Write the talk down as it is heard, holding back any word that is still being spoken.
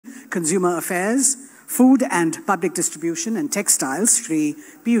Consumer Affairs, Food and Public Distribution and Textiles, Shri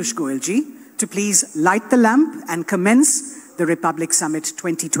Piyush Goyal ji, to please light the lamp and commence the Republic Summit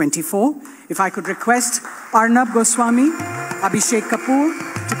 2024. If I could request Arnab Goswami, Abhishek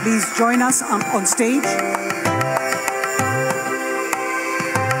Kapoor to please join us on stage.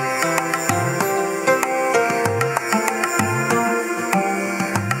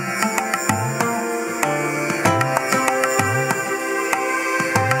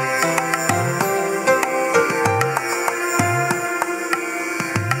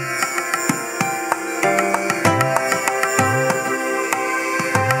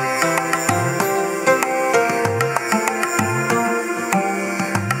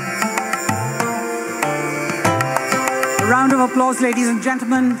 Round of applause, ladies and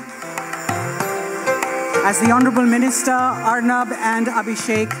gentlemen, as the Honorable Minister Arnab and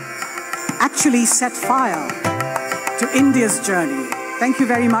Abhishek actually set fire to India's journey. Thank you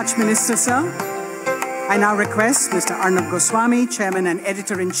very much, Minister, sir. I now request Mr. Arnab Goswami, Chairman and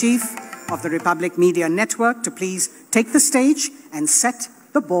Editor-in-Chief of the Republic Media Network, to please take the stage and set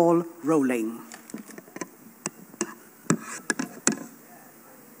the ball rolling.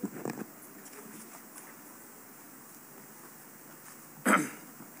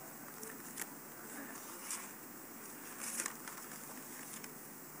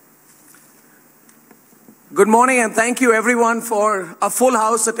 Good morning, and thank you everyone for a full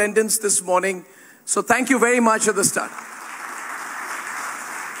house attendance this morning. So thank you very much at the start.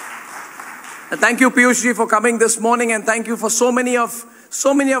 And thank you, Piyush ji, for coming this morning, and thank you for so many of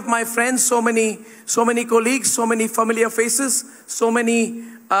my friends, so many colleagues, so many familiar faces, so many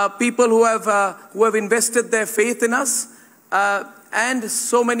people who have invested their faith in us, and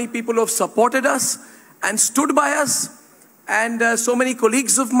so many people who have supported us and stood by us. And so many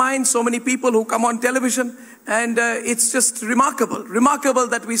colleagues of mine, so many people who come on television, and it's just remarkable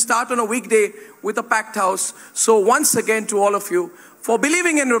that we start on a weekday with a packed house. So once again to all of you for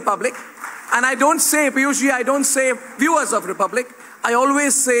believing in Republic, and I don't say, Piyush ji, I don't say viewers of Republic, I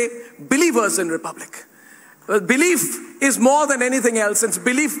always say believers in Republic. Belief is more than anything else, it's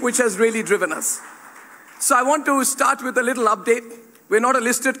belief which has really driven us. So I want to start with a little update. We're not a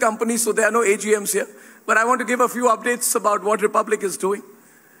listed company, so there are no AGMs here. But I want to give a few updates about what Republic is doing.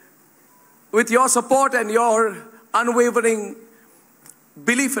 With your support and your unwavering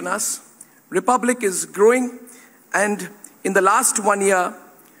belief in us, Republic is growing. And in the last 1 year,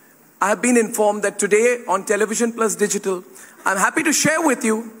 I have been informed that today on television plus digital, I'm happy to share with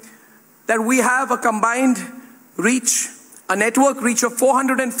you that we have a combined reach, a network reach of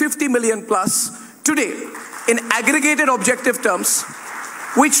 450 million plus today in aggregated objective terms,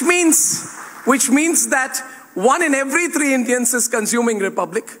 which means that 1 in every 3 Indians is consuming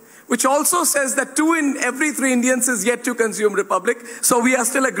Republic, which also says that 2 in every 3 Indians is yet to consume Republic. So we are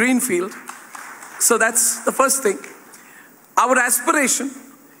still a green field. So that's the first thing. Our aspiration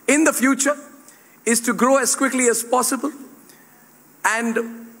in the future is to grow as quickly as possible.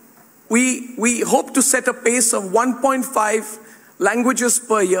 And we hope to set a pace of 1.5 languages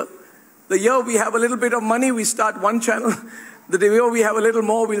per year. The year we have a little bit of money, we start 1 channel. The year we have a little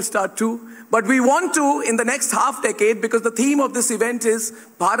more, we'll start 2. But we want to, in the next half decade, because the theme of this event is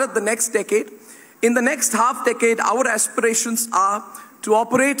Bharat, the next decade. In the next half decade, our aspirations are to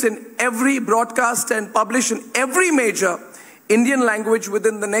operate in every broadcast and publish in every major Indian language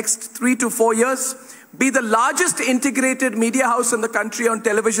within the next 3 to 4 years, be the largest integrated media house in the country on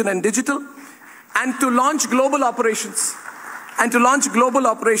television and digital, and to launch global operations. And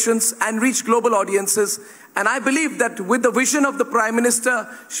reach global audiences. And I believe that with the vision of the Prime Minister,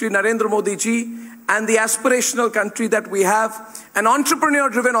 Shri Narendra Modi ji, and the aspirational country that we have, an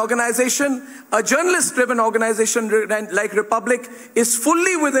entrepreneur-driven organization, a journalist-driven organization like Republic is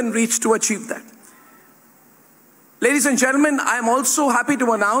fully within reach to achieve that. Ladies and gentlemen, I am also happy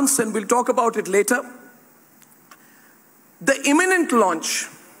to announce, and we'll talk about it later, the imminent launch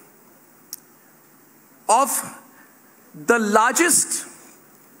of the largest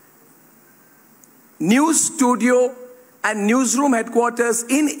news studio and newsroom headquarters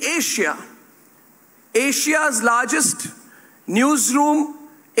in Asia. Asia's largest newsroom,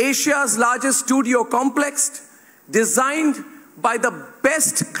 Asia's largest studio complex, designed by the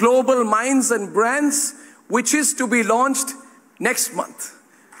best global minds and brands, which is to be launched next month.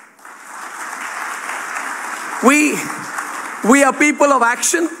 We are people of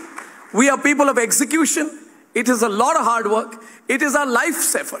action. We are people of execution. It is a lot of hard work. It is our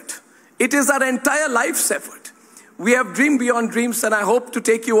life's effort. It is our entire life's effort. We have dreamed beyond dreams, and I hope to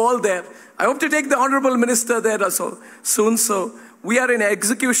take you all there. I hope to take the Honorable Minister there also soon. So we are in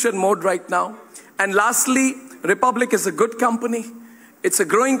execution mode right now. And lastly, Republic is a good company. It's a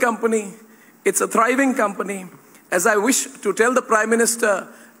growing company. It's a thriving company. As I wish to tell the Prime Minister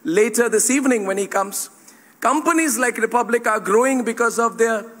later this evening when he comes, companies like Republic are growing because of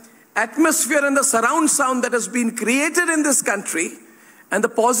their atmosphere and the surround sound that has been created in this country and the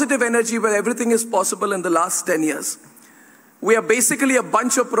positive energy where everything is possible in the last 10 years. We are basically a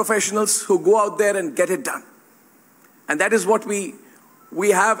bunch of professionals who go out there and get it done. And that is what we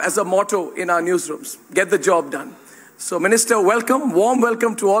have as a motto in our newsrooms: get the job done. So Minister, welcome, warm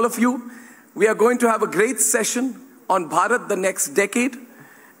welcome to all of you. We are going to have a great session on Bharat, the next decade.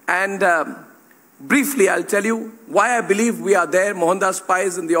 And briefly, I'll tell you why I believe we are there. Mohandas Pai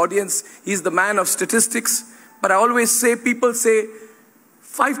is in the audience. He's the man of statistics. But I always say, people say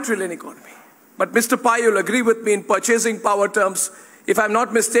 5 trillion economy. But Mr. Pai, you'll agree with me in purchasing power terms. If I'm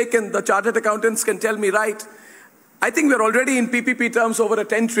not mistaken, the chartered accountants can tell me right. I think we're already in PPP terms over a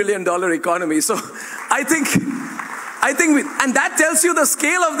 $10 trillion economy. So I think and that tells you the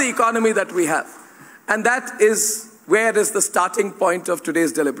scale of the economy that we have. And that is where is the starting point of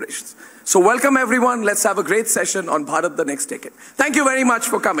today's deliberations. So welcome everyone. Let's have a great session on Bharat, the next decade. Thank you very much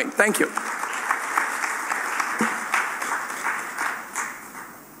for coming. Thank you.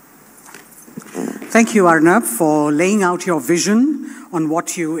 Thank you, Arnab, for laying out your vision on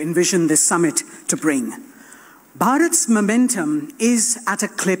what you envision this summit to bring. Bharat's momentum is at a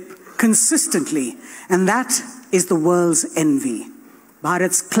clip consistently, and that is the world's envy.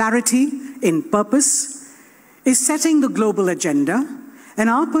 Bharat's clarity in purpose is setting the global agenda, and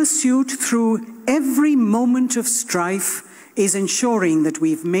our pursuit through every moment of strife is ensuring that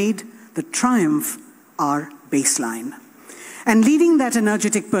we've made the triumph our baseline. And leading that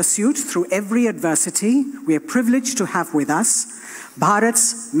energetic pursuit through every adversity, we are privileged to have with us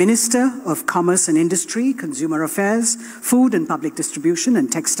Bharat's Minister of Commerce and Industry, Consumer Affairs, Food and Public Distribution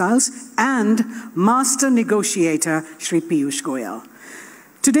and Textiles, and Master Negotiator, Shri Piyush Goyal.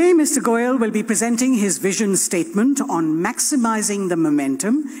 Today, Mr. Goyal will be presenting his vision statement on maximizing the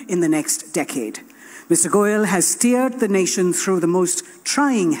momentum in the next decade. Mr. Goyal has steered the nation through the most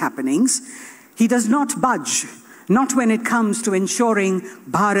trying happenings. He does not budge, not when it comes to ensuring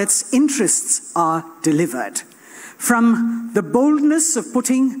Bharat's interests are delivered. From the boldness of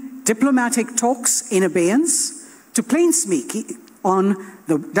putting diplomatic talks in abeyance, to plainspeaking on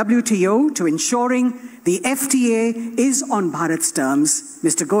the WTO, to ensuring the FTA is on Bharat's terms,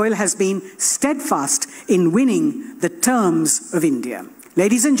 Mr. Goyal has been steadfast in winning the terms of India.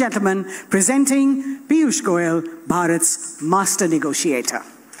 Ladies and gentlemen, presenting Piyush Goyal, Bharat's Master Negotiator.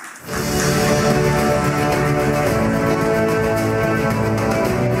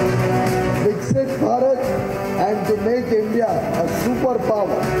 Viksit Bharat and to make India a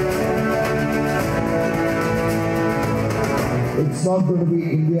superpower. It's not going to be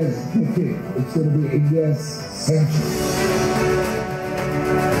India's decade, it's going to be India's century.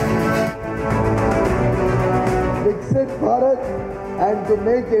 Viksit Bharat and to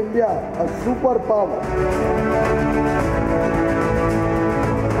make India a superpower.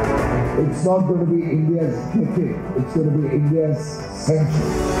 It's not going to be India's decade, it's going to be India's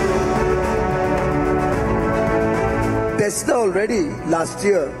century. Tesla already last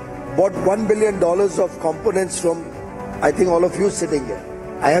year bought $1 billion of components from, I think, all of you sitting here.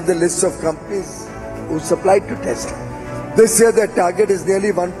 I have the list of companies who supplied to Tesla. This year their target is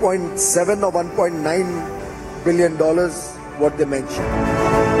nearly 1.7 or 1.9 billion dollars, what they mentioned.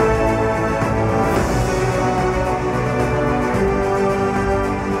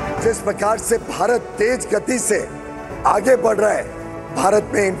 जिस प्रकार से भारत तेज गति से आगे बढ़ रहा है, भारत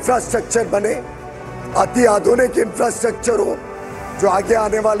में इंफ्रास्ट्रक्चर बने, अति आधुनिक इंफ्रास्ट्रक्चर हो जो आगे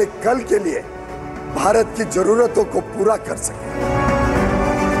आने वाले कल के लिए भारत की जरूरतों को पूरा कर सके।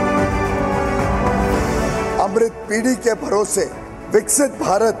 अमृत पीढ़ी के भरोसे विकसित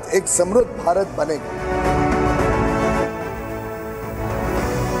भारत एक समृद्ध भारत बनेगा।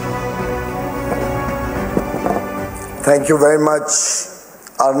 Thank you very much,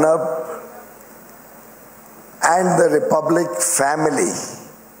 Arnab, and the Republic family.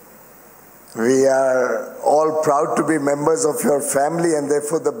 We are all proud to be members of your family, and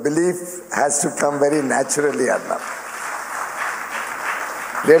therefore the belief has to come very naturally, Arnab.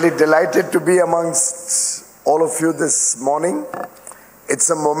 Really delighted to be amongst all of you this morning. It's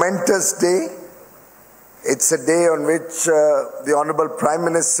a momentous day. It's a day on which the Honorable Prime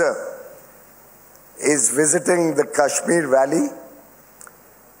Minister is visiting the Kashmir Valley.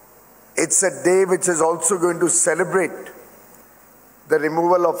 It's a day which is also going to celebrate the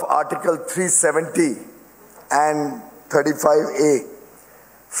removal of Article 370 and 35A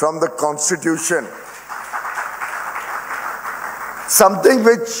from the Constitution. Something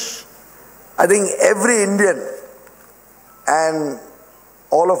which I think every Indian and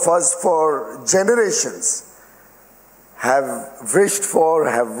all of us for generations have wished for,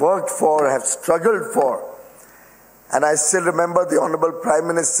 have worked for, have struggled for. And I still remember the Honorable Prime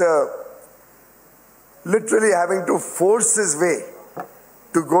Minister literally having to force his way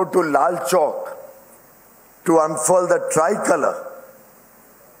to go to Lal Chowk to unfurl the tricolour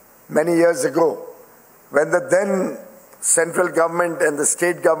many years ago, when the then central government and the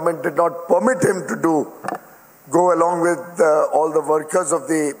state government did not permit him to go along with all the workers of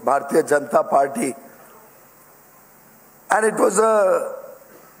the Bharatiya Janata Party. And it was a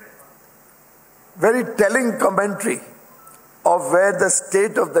very telling commentary of where the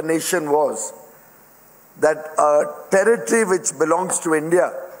state of the nation was, that a territory which belongs to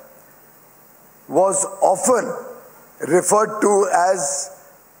India was often referred to as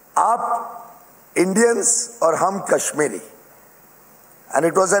Aap Indians or Hum Kashmiri. And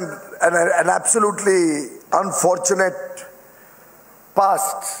it was an absolutely unfortunate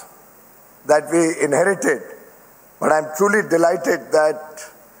past that we inherited. But I'm truly delighted that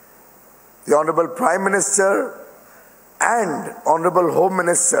the Honorable Prime Minister and Honorable Home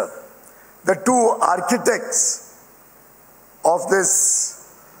Minister, the two architects of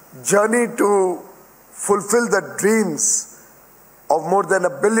this journey to fulfill the dreams of more than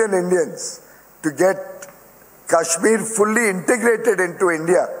 1 billion Indians to get Kashmir fully integrated into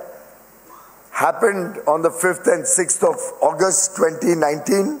India, happened on the 5th and 6th of August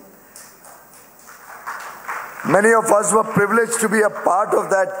 2019. Many of us were privileged to be a part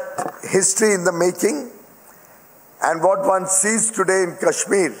of that history in the making. And what one sees today in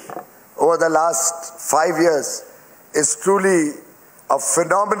Kashmir over the last 5 years is truly a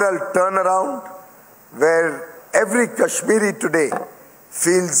phenomenal turnaround where every Kashmiri today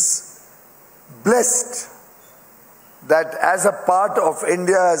feels blessed that as a part of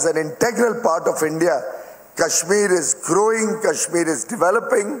India, as an integral part of India, Kashmir is growing, Kashmir is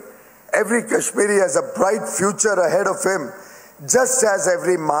developing. Every Kashmiri has a bright future ahead of him, just as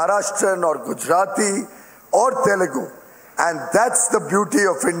every Maharashtrian or Gujarati or Telugu. And that's the beauty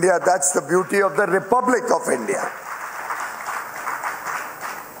of India, that's the beauty of the Republic of India.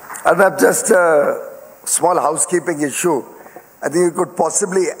 And just a small housekeeping issue. I think you could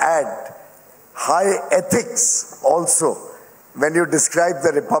possibly add high ethics also when you describe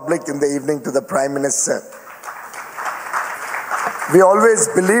the Republic in the evening to the Prime Minister. We always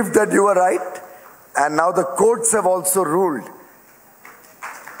believed that you were right, and now the courts have also ruled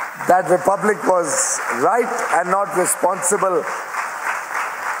that Republic was right and not responsible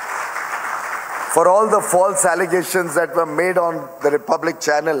for all the false allegations that were made on the Republic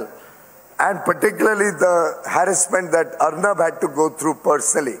channel, and particularly the harassment that Arnab had to go through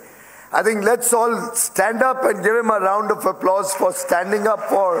personally. I think let's all stand up and give him a round of applause for standing up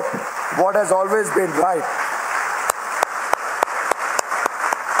for what has always been right.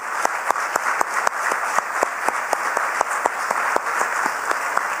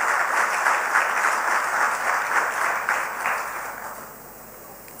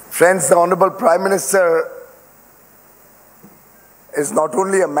 Friends, the Honorable Prime Minister is not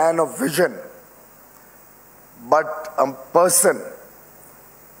only a man of vision, but a person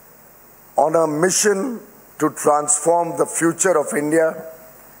on a mission to transform the future of India,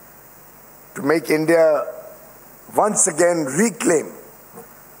 to make India once again reclaim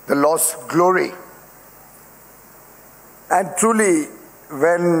the lost glory. And truly,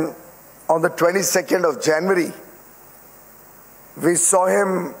 when on the 22nd of January, we saw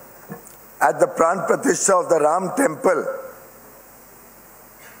him at the Pran Pratishtha of the Ram Temple,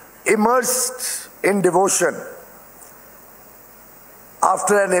 immersed in devotion,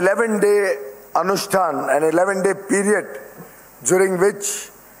 after an 11-day Anushtan, an 11-day period during which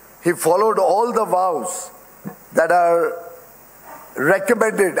he followed all the vows that are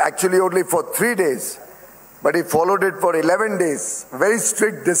recommended actually only for 3 days, but he followed it for 11 days, very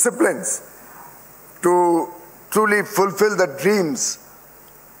strict disciplines to truly fulfill the dreams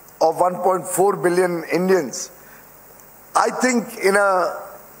of 1.4 billion Indians. I think in a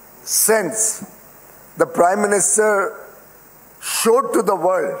sense, the Prime Minister showed to the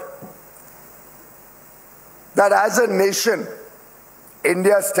world that as a nation,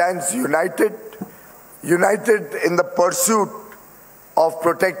 India stands united, united in the pursuit of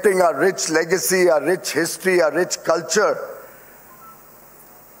protecting our rich legacy, our rich history, our rich culture,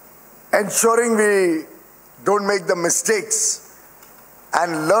 ensuring we don't make the mistakes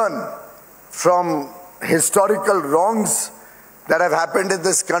and learn from historical wrongs that have happened in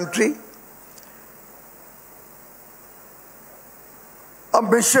this country. A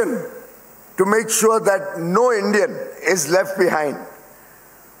mission to make sure that no Indian is left behind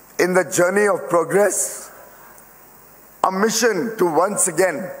in the journey of progress, a mission to once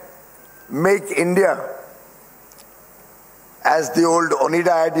again make India, as the old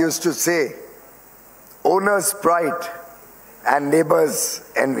Oneida ad used to say, owner's pride and neighbor's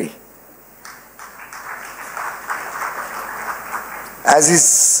envy. As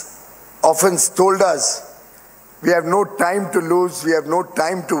he's often told us, we have no time to lose, we have no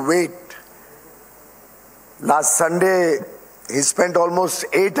time to wait. Last Sunday, he spent almost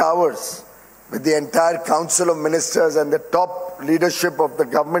 8 hours with the entire Council of Ministers and the top leadership of the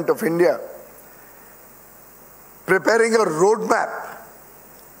Government of India, preparing a roadmap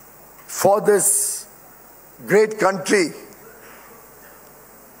for this great country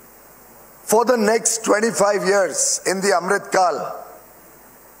for the next 25 years in the Amrit Kal,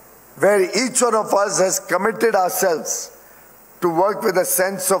 where each one of us has committed ourselves to work with a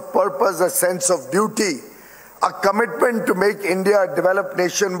sense of purpose, a sense of duty, a commitment to make India a developed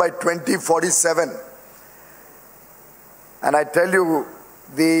nation by 2047. And I tell you,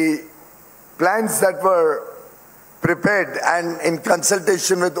 the plans that were prepared and in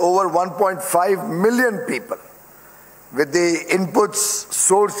consultation with over 1.5 million people, with the inputs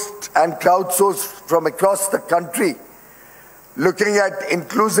sourced and crowdsourced from across the country, looking at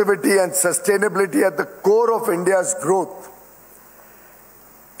inclusivity and sustainability at the core of India's growth,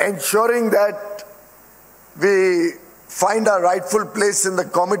 ensuring that we find our rightful place in the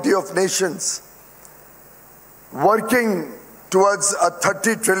Committee of Nations, working towards a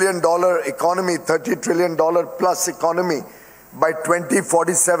 $30 trillion economy, $30 trillion plus economy by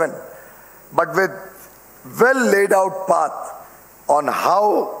 2047, but with well laid out path on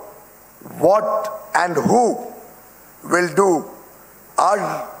how, what and who will do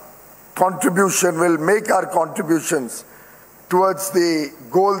our contribution, will make our contributions towards the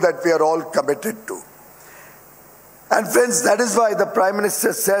goal that we are all committed to. And friends, that is why the Prime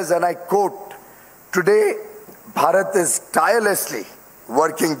Minister says, and I quote, today Bharat is tirelessly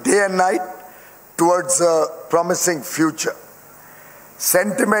working day and night towards a promising future.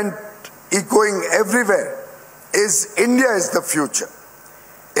 Sentiment echoing everywhere is India is the future.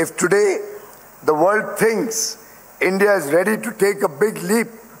 If today the world thinks India is ready to take a big leap,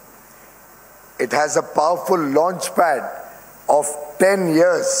 it has a powerful launch pad of 10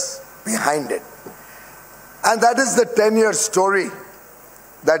 years behind it. And that is the 10-year story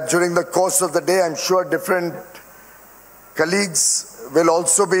that during the course of the day, I'm sure different colleagues will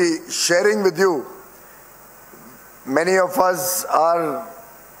also be sharing with you. Many of us are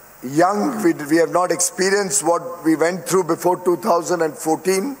young, we have not experienced what we went through before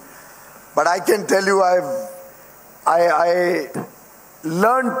 2014, but I can tell you I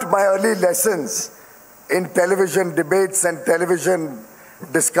learned my early lessons in television debates and television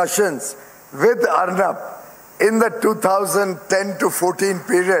discussions with Arnab in the 2010 to 14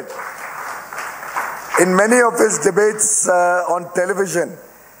 period. In many of his debates on television,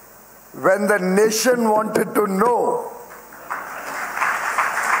 when the nation wanted to know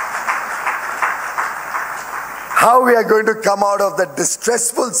how we are going to come out of the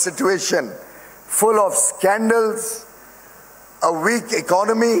distressful situation, full of scandals, a weak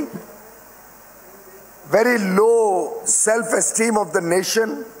economy, very low self-esteem of the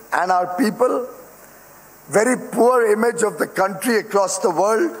nation and our people, very poor image of the country across the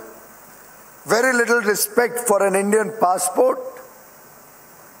world, very little respect for an Indian passport,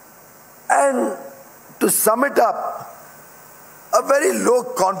 and to sum it up, a very low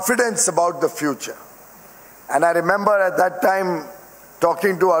confidence about the future. And I remember at that time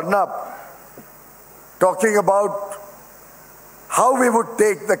talking to Arnab, talking about how we would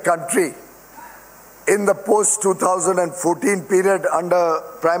take the country in the post-2014 period under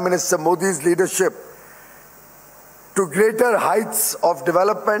Prime Minister Modi's leadership to greater heights of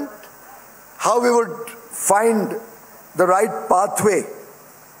development, how we would find the right pathway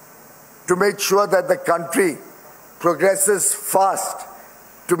to make sure that the country progresses fast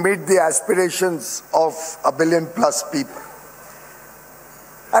to meet the aspirations of 1 billion plus people.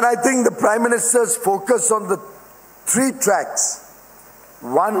 And I think the Prime Minister's focus on the 3 tracks.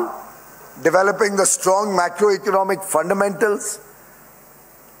 1, developing the strong macroeconomic fundamentals.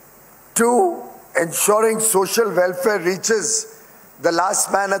 2, ensuring social welfare reaches the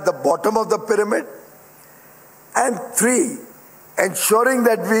last man at the bottom of the pyramid. And 3, ensuring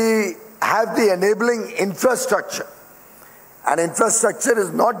that we have the enabling infrastructure. And infrastructure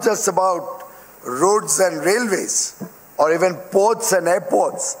is not just about roads and railways, or even ports and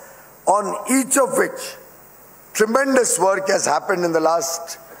airports, on each of which tremendous work has happened in the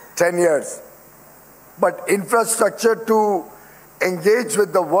last 10 years. But infrastructure to engage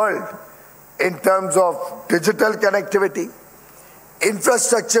with the world in terms of digital connectivity,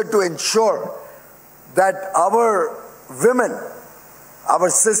 infrastructure to ensure that our women, our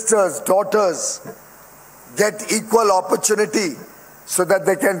sisters, daughters, get equal opportunity so that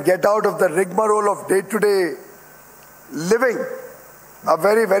they can get out of the rigmarole of day-to-day living, a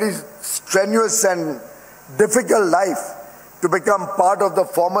very, very strenuous and difficult life, to become part of the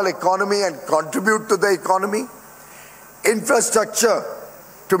formal economy and contribute to the economy. Infrastructure,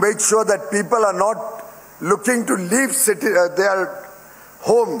 to make sure that people are not looking to leave their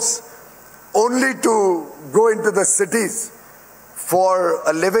homes only to go into the cities for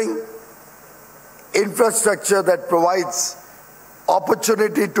a living. Infrastructure that provides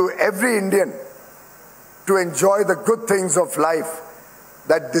opportunity to every Indian to enjoy the good things of life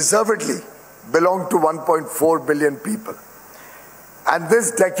that deservedly belong to 1.4 billion people. And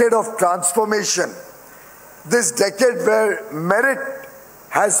this decade of transformation, this decade where merit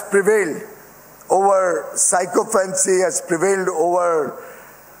has prevailed over sycophancy, has prevailed over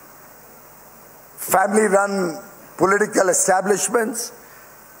family-run political establishments,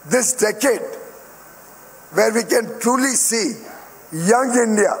 this decade where we can truly see young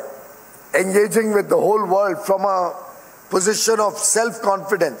India engaging with the whole world from a position of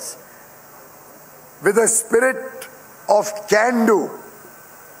self-confidence, with a spirit of can-do,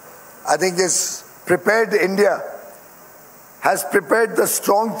 I think is prepared India, has prepared the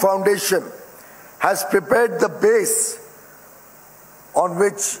strong foundation, has prepared the base on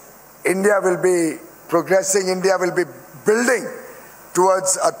which India will be progressing, India will be building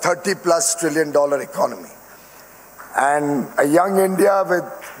towards a $30+ trillion economy. And a young India with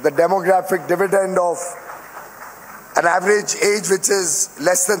the demographic dividend of an average age which is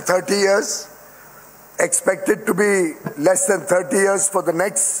less than 30 years, expected to be less than 30 years for the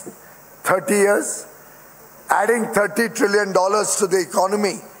next 30 years, adding $30 trillion to the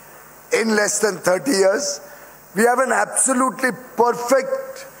economy in less than 30 years. We have an absolutely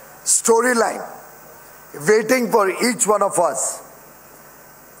perfect storyline waiting for each one of us.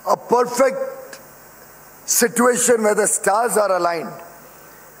 A perfect situation where the stars are aligned.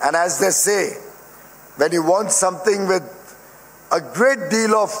 And as they say, when you want something with a great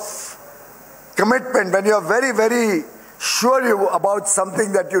deal of commitment, when you are very, very sure about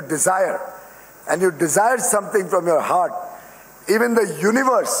something that you desire, and you desire something from your heart, even the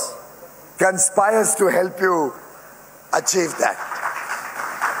universe conspires to help you achieve that.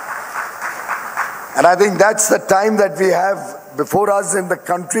 And I think that's the time that we have before us in the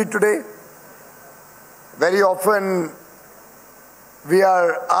country today. Very often we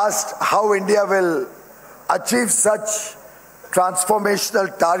are asked how India will achieve such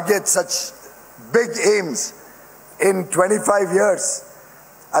transformational targets, such big aims in 25 years.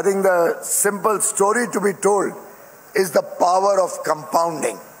 I think the simple story to be told is the power of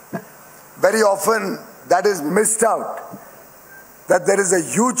compounding. Very often that is missed out, that there is a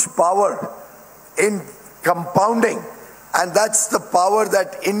huge power in compounding, and that's the power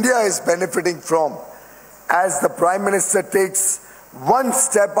that India is benefiting from as the Prime Minister takes one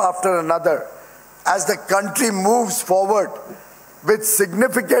step after another, as the country moves forward with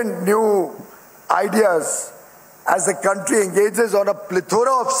significant new ideas, as the country engages on a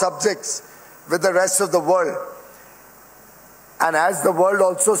plethora of subjects with the rest of the world. And as the world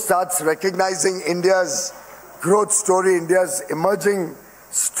also starts recognizing India's growth story, India's emerging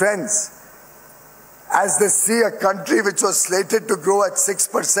strengths, as they see a country which was slated to grow at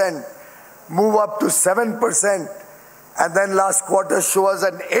 6%, move up to 7%, and then last quarter show us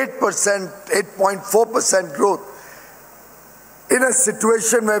an 8.4% growth. In a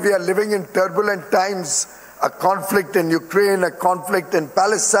situation where we are living in turbulent times, a conflict in Ukraine, a conflict in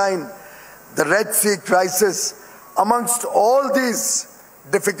Palestine, the Red Sea crisis, amongst all these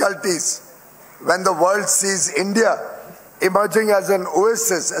difficulties, when the world sees India emerging as an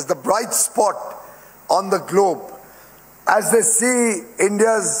oasis, as the bright spot on the globe, as they see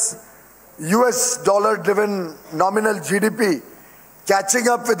India's US dollar-driven nominal GDP catching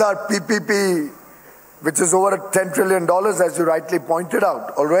up with our PPP, which is over $10 trillion, as you rightly pointed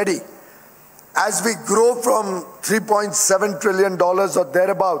out already. As we grow from $3.7 trillion or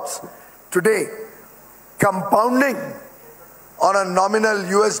thereabouts today, compounding on a nominal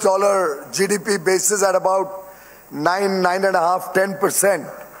US dollar GDP basis at about 9.5, 10%,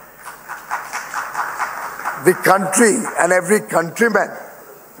 the country and every countryman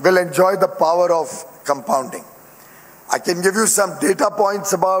will enjoy the power of compounding. I can give you some data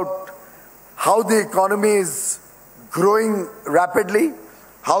points about how the economy is growing rapidly,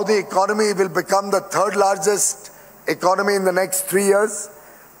 how the economy will become the third largest economy in the next 3 years,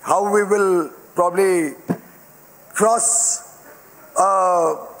 how we will probably cross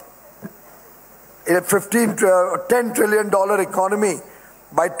a $10 trillion economy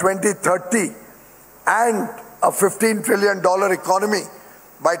by 2030, and a $15 trillion economy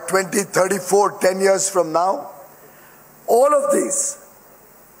by 2034, 10 years from now. All of these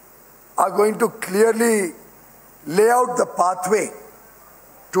are going to clearly lay out the pathway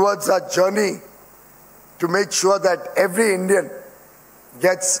towards our journey to make sure that every Indian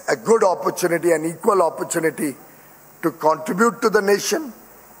gets a good opportunity, an equal opportunity to contribute to the nation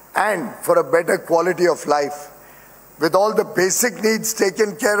and for a better quality of life. With all the basic needs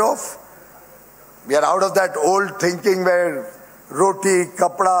taken care of, we are out of that old thinking where roti,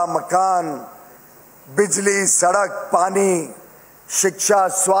 kapda, makan, bijli, sadak, pani, shiksha,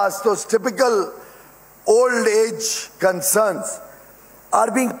 swasth, those typical old age concerns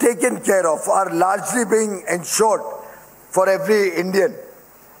are being taken care of, are largely being ensured for every Indian.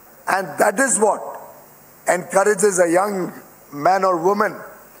 And that is what encourages a young man or woman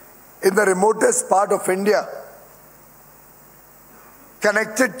in the remotest part of India,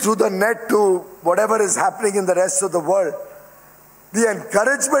 connected through the net to whatever is happening in the rest of the world, the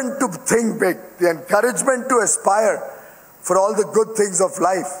encouragement to think big, the encouragement to aspire for all the good things of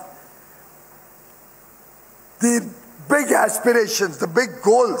life, the big aspirations, the big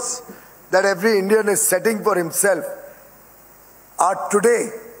goals that every Indian is setting for himself are today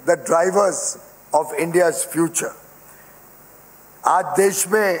the drivers of India's future. आज देश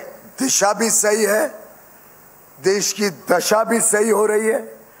में दिशा भी सही है, देश की दशा भी सही हो रही है,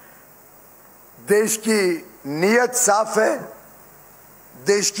 देश की नीयत साफ है,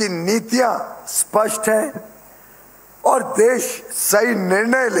 देश की नीतियां स्पष्ट हैं और देश सही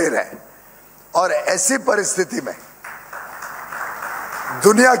निर्णय ले रहा है। और ऐसी परिस्थिति में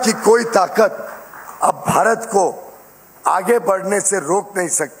दुनिया की कोई ताकत अब भारत को आगे बढ़ने से रोक नहीं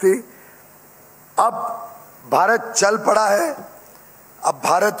सकती। अब भारत चल पड़ा है, अब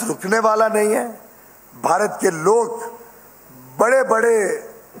भारत रुकने वाला नहीं है। भारत के लोग बड़े बड़े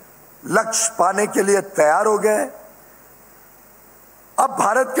लक्ष्य पाने के लिए तैयार हो गए। अब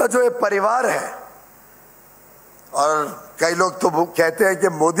भारत का जो ये परिवार है, और कई लोग तो कहते हैं कि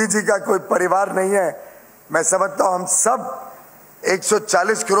मोदी जी का कोई परिवार नहीं है, मैं समझता हूं हम सब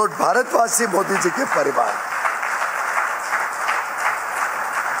 140 करोड़ भारतवासी मोदी जी के परिवार।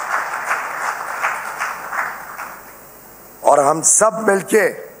 और हम सब मिलके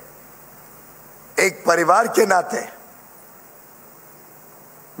एक परिवार के नाते,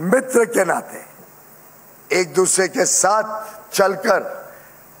 मित्र के नाते एक दूसरे के साथ चलकर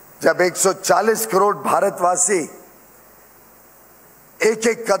जब 140 करोड़ भारतवासी एक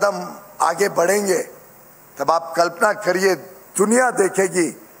एक कदम आगे बढ़ेंगे, तब आप कल्पना करिए दुनिया देखेगी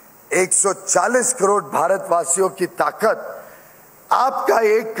 140 करोड़ भारतवासियों की ताकत। आपका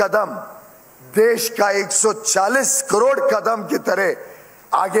एक कदम देश का 140 करोड़ कदम की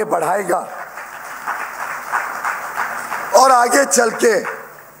तरह आगे बढ़ाएगा। और आगे चल के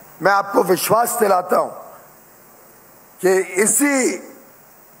मैं आपको विश्वास दिलाता हूं कि इसी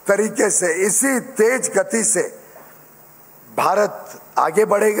तरीके से, इसी तेज गति से भारत आगे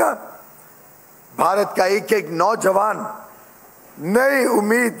बढ़ेगा। भारत का एक एक नौजवान नई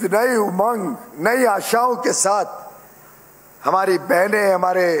उम्मीद, नई उमंग, नई आशाओं के साथ, हमारी बहनें,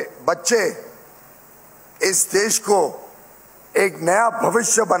 हमारे बच्चे इस देश को एक नया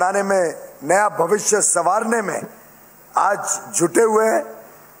भविष्य बनाने में, नया भविष्य संवारने में आज जुटे हुए हैं।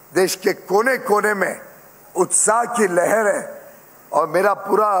 देश के कोने कोने में उत्साह की लहर है और मेरा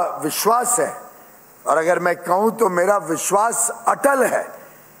पूरा विश्वास है, और अगर मैं कहूं तो मेरा विश्वास अटल है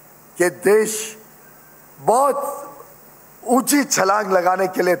कि देश बहुत ऊंची छलांग लगाने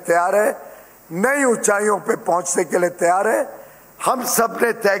के लिए तैयार है, नई ऊंचाइयों पे पहुंचने के लिए तैयार है। हम सब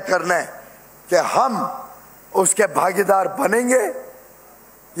ने तय करना है कि हम उसके भागीदार बनेंगे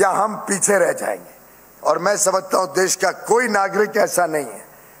या हम पीछे रह जाएंगे। और मैं समझता हूं देश का कोई नागरिक ऐसा नहीं है,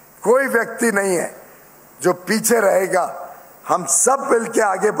 कोई व्यक्ति नहीं है जो पीछे रहेगा। हम सब मिलके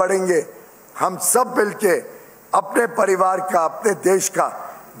आगे बढ़ेंगे, हम सब मिलके अपने परिवार का, अपने देश का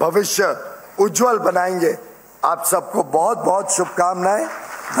भविष्य उज्जवल बनाएंगे। आप सबको बहुत बहुत शुभकामनाएं।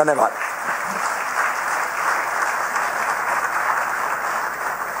 धन्यवाद।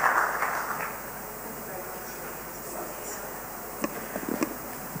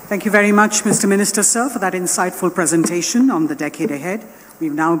 Thank you very much, Mr. Minister, sir, for that insightful presentation on the decade ahead.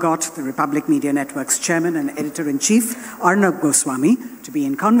 We've now got the Republic Media Network's chairman and editor-in-chief, Arnab Goswami, to be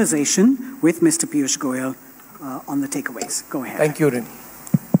in conversation with Mr. Piyush Goyal on the takeaways. Go ahead. Thank you, Rini.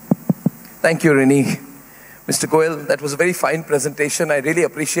 Thank you, Rini. Mr. Goyal, that was a very fine presentation. I really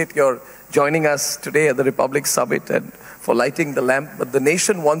appreciate your joining us today at the Republic Summit and for lighting the lamp. But the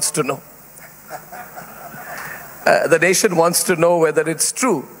nation wants to know. The nation wants to know whether it's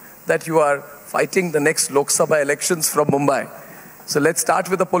true that you are fighting the next Lok Sabha elections from Mumbai. So let's start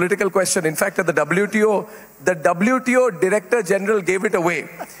with a political question. In fact, at the WTO Director General gave it away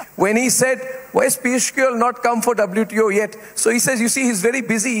when he said, why is Piyush Goyal not come for WTO yet? So he says, you see, he's very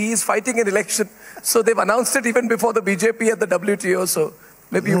busy. He's fighting an election. So they've announced it even before the BJP at the WTO. So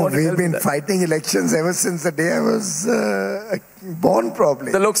maybe you want to tell me that. We've been fighting elections ever since the day I was born,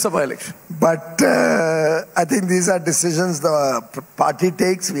 probably. The Lok Sabha election. But I think these are decisions the party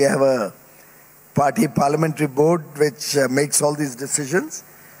takes. We have a party parliamentary board which makes all these decisions.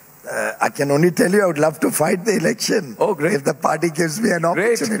 I can only tell you I would love to fight the election. Oh, great. If the party gives me an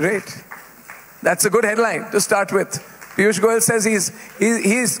opportunity. Great. That's a good headline to start with. Piyush Goyal says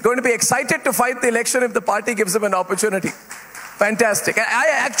he's going to be excited to fight the election if the party gives him an opportunity. Fantastic. I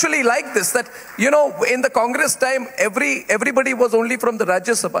actually like this, that, you know, in the Congress time, everybody was only from the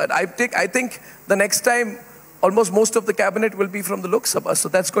Rajya Sabha. I think the next time, almost most of the cabinet will be from the Lok Sabha. So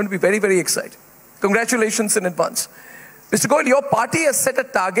that's going to be very, very exciting. Congratulations in advance. Mr. Goyal, your party has set a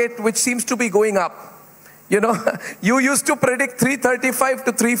target which seems to be going up. You know, you used to predict 335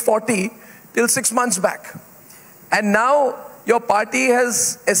 to 340 till 6 months back. And now your party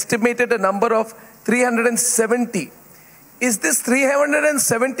has estimated a number of 370. Is this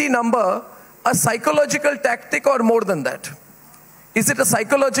 370 number a psychological tactic or more than that? Is it a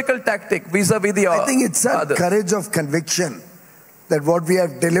psychological tactic vis-a-vis the I think it's a courage of conviction that what we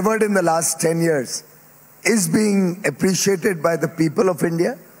have delivered in the last 10 years is being appreciated by the people of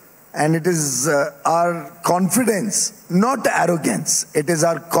India. And it is our confidence, not arrogance. It is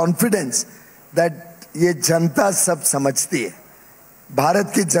our confidence that ये जनता सब समझती है.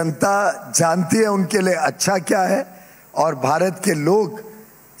 भारत की जनता जानती है उनके लिए अच्छा क्या है और भारत के लोग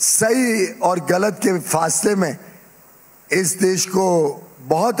सही और गलत के फासले में इस देश को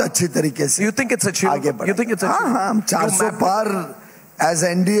बहुत अच्छी तरीके से आगे बढ़ाएंगे. You think it's achievable? हाँ, हम 400 पार एज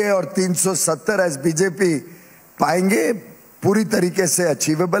एनडीए और 370 एज बीजेपी पाएंगे. पूरी तरीके से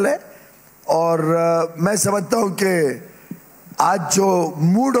अचीवेबल है. और मैं समझता हूं कि आज जो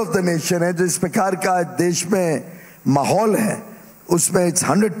मूड ऑफ द नेशन है, जो इस प्रकार का देश में माहौल है, उसमें it's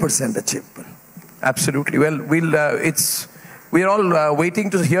 100% achievable. Absolutely. Well, we're all waiting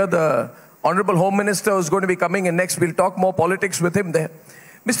to hear the Honorable Home Minister who's going to be coming in next. We'll talk more politics with him there.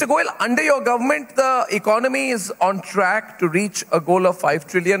 Mr. Goyal, under your government, the economy is on track to reach a goal of 5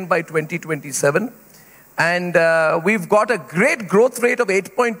 trillion by 2027. And we've got a great growth rate of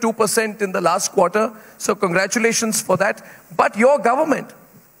 8.2% in the last quarter. So congratulations for that. But your government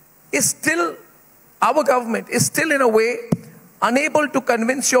is still, our government is still in a way unable to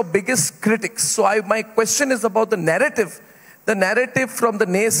convince your biggest critics. So my question is about the narrative. The narrative from the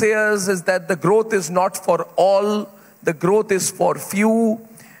naysayers is that the growth is not for all, the growth is for few,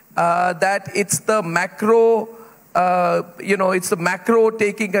 that it's the macro, it's the macro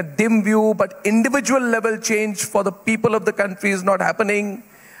taking a dim view, but individual level change for the people of the country is not happening.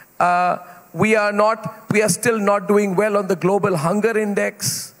 We are still not doing well on the global hunger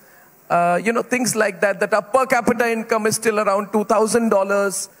index. Things like that, that our per capita income is still around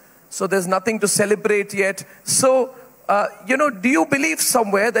 $2,000. So there's nothing to celebrate yet. So, do you believe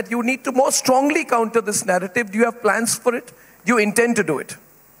somewhere that you need to more strongly counter this narrative? Do you have plans for it? Do you intend to do it?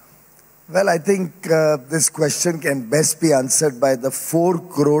 Well, I think this question can best be answered by the 4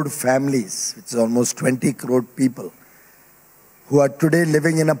 crore families, which is almost 20 crore people, who are today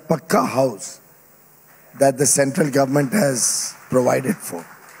living in a pakka house that the central government has provided for.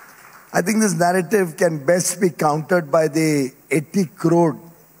 I think this narrative can best be countered by the 80 crore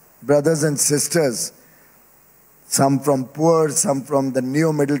brothers and sisters, some from poor, some from the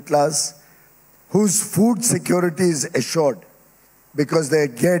neo-middle class, whose food security is assured because they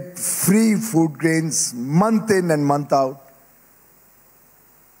get free food grains month in and month out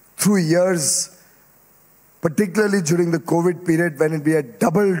through years, particularly during the COVID period when we had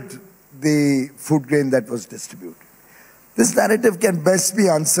doubled the food grain that was distributed. This narrative can best be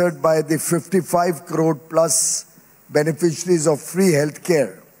answered by the 55 crore plus beneficiaries of free health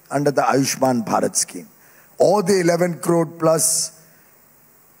care under the Ayushman Bharat scheme, or the 11 crore plus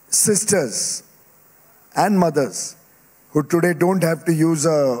sisters and mothers who today don't have to use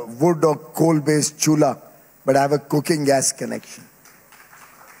a wood or coal-based chula, but have a cooking gas connection.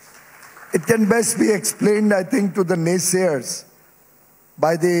 It can best be explained, I think, to the naysayers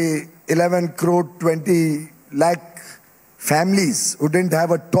by the 11 crore 20 lakh families who didn't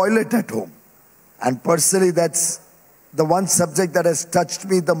have a toilet at home. And personally, that's the one subject that has touched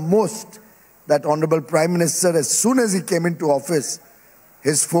me the most. That Honorable Prime Minister, as soon as he came into office,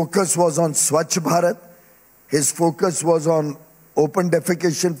 his focus was on Swachh Bharat, his focus was on open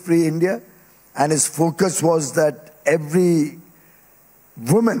defecation free India, and his focus was that every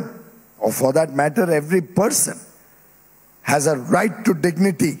woman, or for that matter, every person, has a right to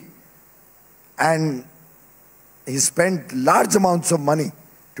dignity, and he spent large amounts of money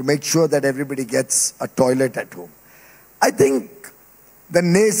to make sure that everybody gets a toilet at home. I think the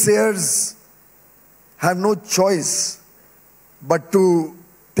naysayers have no choice but to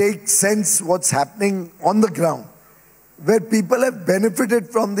take sense what's happening on the ground, where people have benefited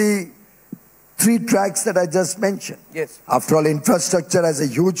from the 3 tracks that I just mentioned. Yes. After all, infrastructure has a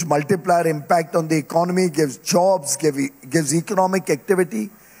huge multiplier impact on the economy, gives jobs, gives economic activity,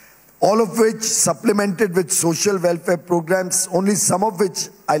 all of which supplemented with social welfare programs, only some of which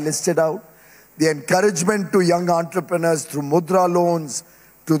I listed out. The encouragement to young entrepreneurs through mudra loans,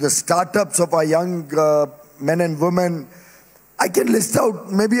 to the startups of our young men and women. I can list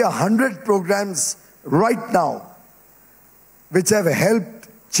out maybe 100 programs right now which have helped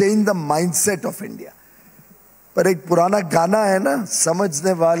change the mindset of India. पर एक पुराना गाना है ना,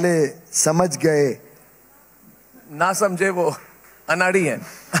 समझने वाले समझ गए, ना समझे वो अनाड़ी है.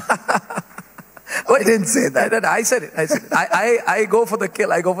 I didn't say that. I said it. I go for the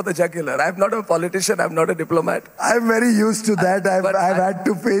kill. I go for the jugular. I'm not a politician. I'm not a diplomat. I'm very used to that. I've had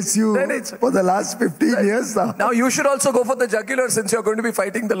to face you for the last 15 years now. Now you should also go for the jugular, since you're going to be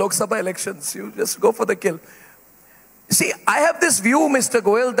fighting the Lok Sabha elections. You just go for the kill. See, I have this view, Mr.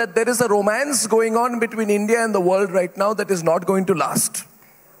 Goyal, that there is a romance going on between India and the world right now that is not going to last.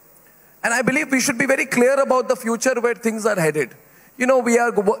 And I believe we should be very clear about the future where things are headed. You know,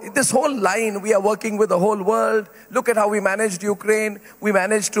 this whole line, we are working with the whole world. Look at how we managed Ukraine. We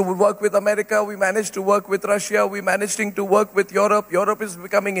managed to work with America. We managed to work with Russia. We managed to work with Europe. Europe is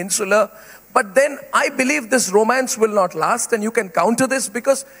becoming insular. But then I believe this romance will not last, and you can counter this,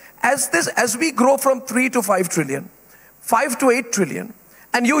 because as we grow from 3 to 5 trillion, 5 to 8 trillion,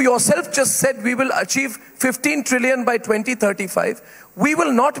 and you yourself just said we will achieve 15 trillion by 2035, we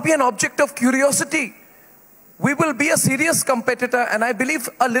will not be an object of curiosity. We will be a serious competitor, and I believe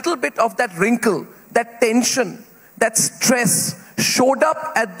a little bit of that wrinkle, that tension, that stress showed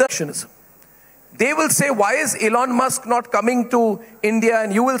up at the elections. They will say, why is Elon Musk not coming to India?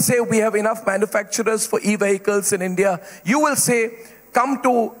 And you will say, we have enough manufacturers for e-vehicles in India. You will say, come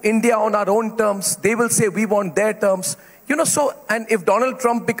to India on our own terms. They will say, we want their terms. You know, so, and if Donald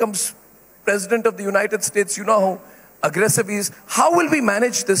Trump becomes president of the United States, you know how aggressive he is. How will we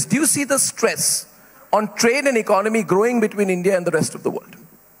manage this? Do you see the stress on trade and economy growing between India and the rest of the world?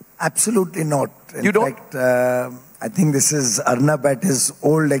 Absolutely not. You don't? In fact, I think this is Arnab at his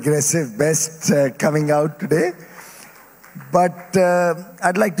old aggressive best coming out today. But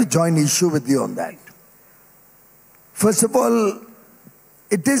I'd like to join issue with you on that. First of all,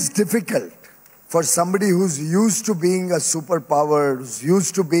 it is difficult for somebody who's used to being a superpower, who's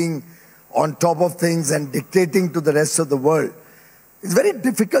used to being on top of things and dictating to the rest of the world. It's very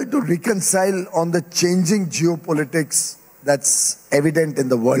difficult to reconcile on the changing geopolitics that's evident in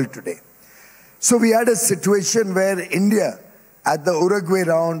the world today. So we had a situation where India, at the Uruguay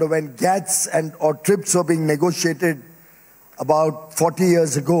round, when GATS or TRIPS were being negotiated about 40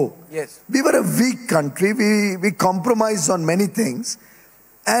 years ago, yes, we were a weak country. We compromised on many things.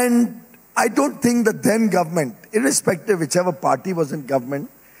 And I don't think the then government, irrespective whichever party was in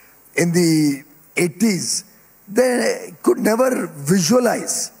government in the 80s, they could never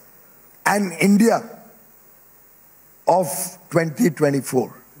visualize an India of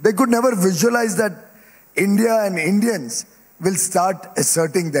 2024. They could never visualize that India and Indians will start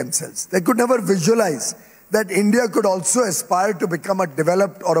asserting themselves. They could never visualize that India could also aspire to become a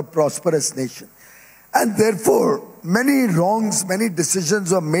developed or a prosperous nation. And therefore, many wrongs, many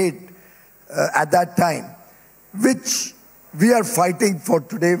decisions were made at that time, which we are fighting for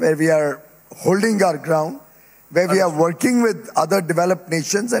today, where we are holding our ground, where we are working with other developed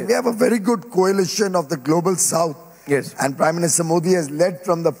nations, and we have a very good coalition of the global south. Yes. And Prime Minister Modi has led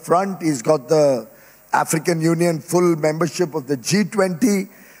from the front. He's got the African Union full membership of the G20.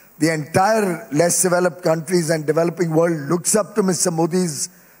 The entire less developed countries and developing world looks up to Mr. Modi's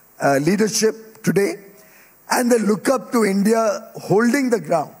leadership today. And they look up to India holding the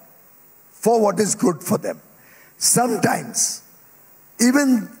ground for what is good for them. Sometimes,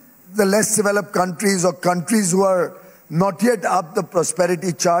 even the less developed countries or countries who are not yet up the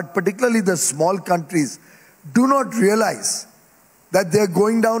prosperity chart, particularly the small countries, do not realize that they're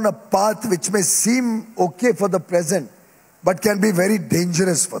going down a path which may seem okay for the present, but can be very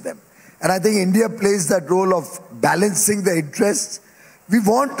dangerous for them. And I think India plays that role of balancing the interests. We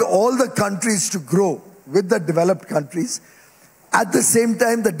want all the countries to grow with the developed countries. At the same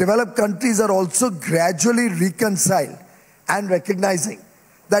time, the developed countries are also gradually reconciled and recognizing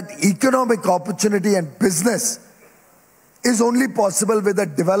that economic opportunity and business is only possible with a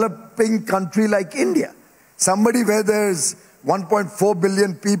developing country like India. somebody where there's 1.4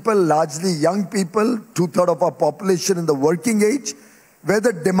 billion people, largely young people, 2/3 of our population in the working age, where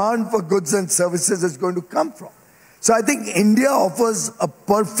the demand for goods and services is going to come from. So I think India offers a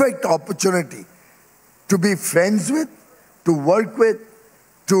perfect opportunity to be friends with, to work with,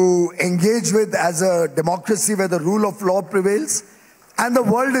 to engage with as a democracy where the rule of law prevails, and the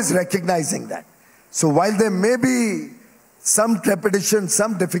world is recognizing that. So while there may be some trepidation,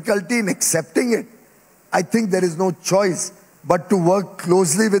 some difficulty in accepting it, I think there is no choice but to work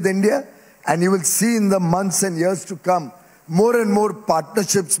closely with India, and you will see in the months and years to come, more and more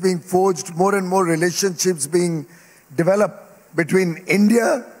partnerships being forged, more and more relationships being developed between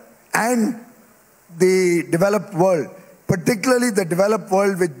India and the developed world, particularly the developed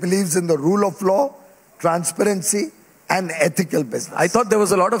world which believes in the rule of law, transparency, and ethical business. I thought there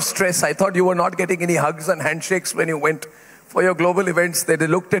was a lot of stress. I thought you were not getting any hugs and handshakes when you went for your global events. They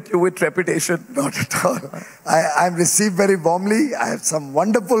looked at you with trepidation. Not at all. I'm received very warmly. I have some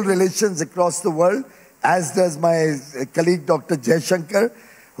wonderful relations across the world, as does my colleague Dr. Jaishankar,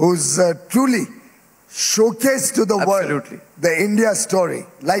 who's truly showcased to the world the India story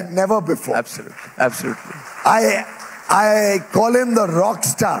like never before. Absolutely, absolutely. I call him the rock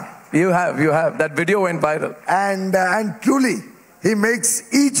star. You have. That video went viral. And truly, he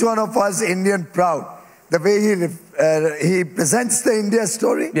makes each one of us Indian proud. The way he presents the India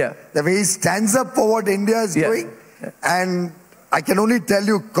story, the way he stands up for what India is doing. And I can only tell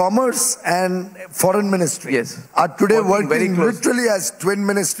you, Commerce and Foreign Ministry are today working literally as twin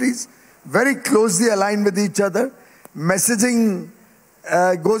ministries, very closely aligned with each other. Messaging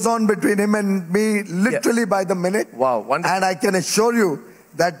goes on between him and me literally by the minute. Wow, wonderful. And I can assure you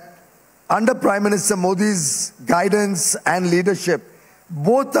that under Prime Minister Modi's guidance and leadership,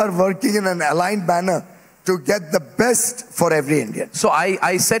 both are working in an aligned manner to get the best for every Indian. So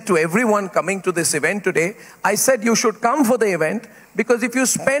I said to everyone coming to this event today, I said you should come for the event, because if you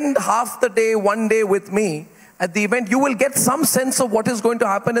spend half the day, one day with me at the event, you will get some sense of what is going to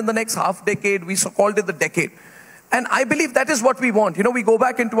happen in the next half decade. We called it the decade. And I believe that is what we want. You know, we go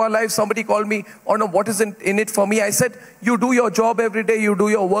back into our lives. Somebody called me, Arnab, what is in it for me? I said, you do your job every day, you do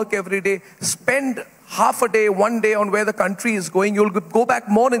your work every day. Spend half a day, one day on where the country is going. You'll go back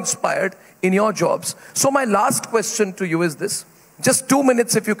more inspired in your jobs. So my last question to you is this. Just 2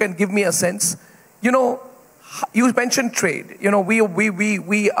 minutes if you can give me a sense. You know, you mentioned trade. You know, we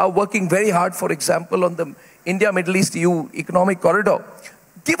are working very hard, for example, on the India-Middle East-EU economic corridor.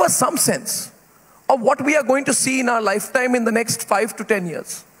 Give us some sense of what we are going to see in our lifetime in the next 5 to 10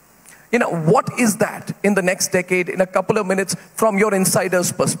 years. You know, what is that in the next decade, in a couple of minutes, from your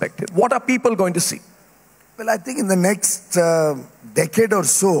insider's perspective? What are people going to see? Well, I think in the next decade or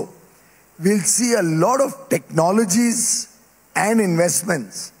so, we'll see a lot of technologies and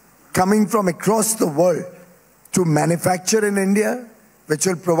investments coming from across the world to manufacture in India, which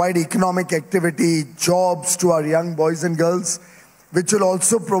will provide economic activity, jobs to our young boys and girls, which will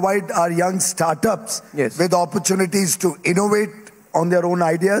also provide our young startups with opportunities to innovate on their own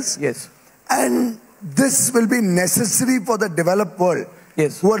ideas. And this will be necessary for the developed world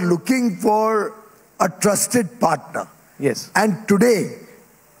who are looking for a trusted partner. And today,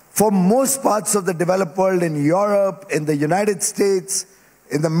 for most parts of the developed world, in Europe, in the United States,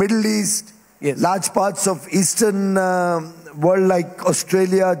 in the Middle East, large parts of Eastern world like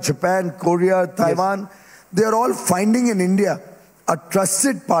Australia, Japan, Korea, Taiwan, they are all finding in India a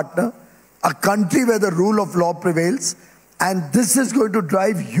trusted partner, a country where the rule of law prevails, and this is going to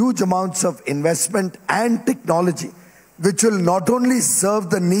drive huge amounts of investment and technology, which will not only serve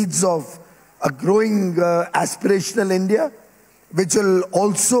the needs of a growing aspirational India, which will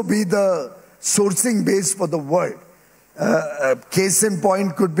also be the sourcing base for the world. Case in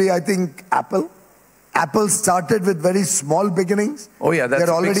point could be, I think, Apple. Apple started with very small beginnings. They're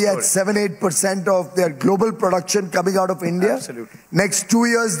already at 7-8% of their global production coming out of India. Next 2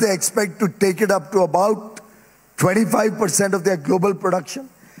 years, they expect to take it up to about 25% of their global production.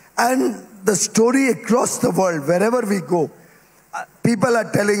 And the story across the world, wherever we go, people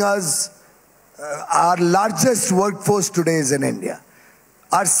are telling us our largest workforce today is in India.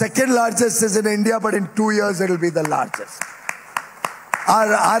 Our second largest is in India, but in 2 years, it'll be the largest.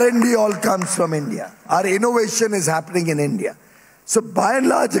 Our R&D all comes from India. Our innovation is happening in India. So by and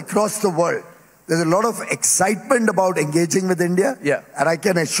large, across the world, there's a lot of excitement about engaging with India. And I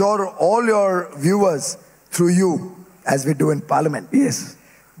can assure all your viewers through you, as we do in Parliament,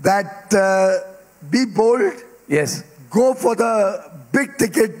 that be bold. Go for the big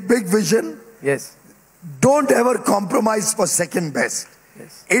ticket, big vision. Don't ever compromise for second best.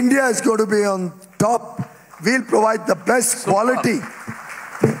 India is going to be on top. We'll provide the best quality,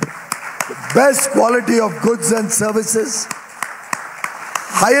 best quality of goods and services,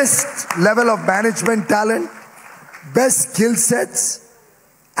 highest level of management talent, best skill sets,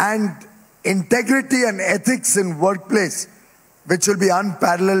 and integrity and ethics in workplace, which will be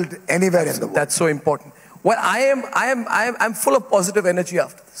unparalleled anywhere in the world. That's so important. Well, I'm full of positive energy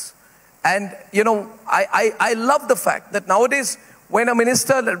after this. And, you know, I love the fact that nowadays, when a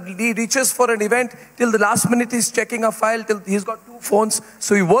minister reaches for an event, till the last minute he's checking a file, till he's got 2 phones.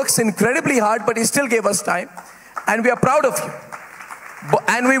 So he works incredibly hard, but he still gave us time. And we are proud of you.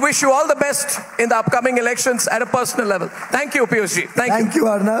 And we wish you all the best in the upcoming elections at a personal level. Thank you, Piyush ji. Thank you,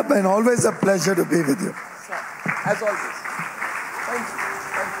 Arnab, and always a pleasure to be with you. As always. Thank you.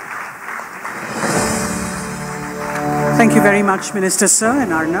 Thank you very much, Minister Sir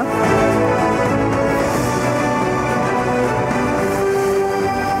and Arnab.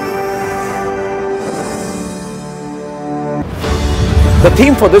 The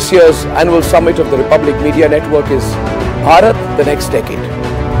theme for this year's annual summit of the Republic Media Network is Bharat, the next decade.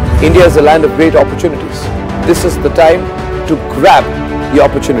 India is a land of great opportunities. This is the time to grab the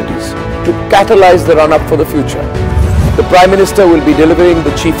opportunities, to catalyze the run-up for the future. The Prime Minister will be delivering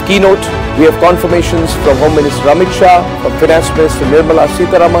the chief keynote. We have confirmations from Home Minister Amit Shah, from Finance Minister Nirmala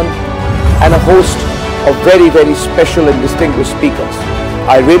Sitharaman, and a host of very, very special and distinguished speakers.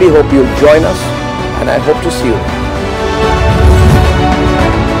 I really hope you'll join us, and I hope to see you.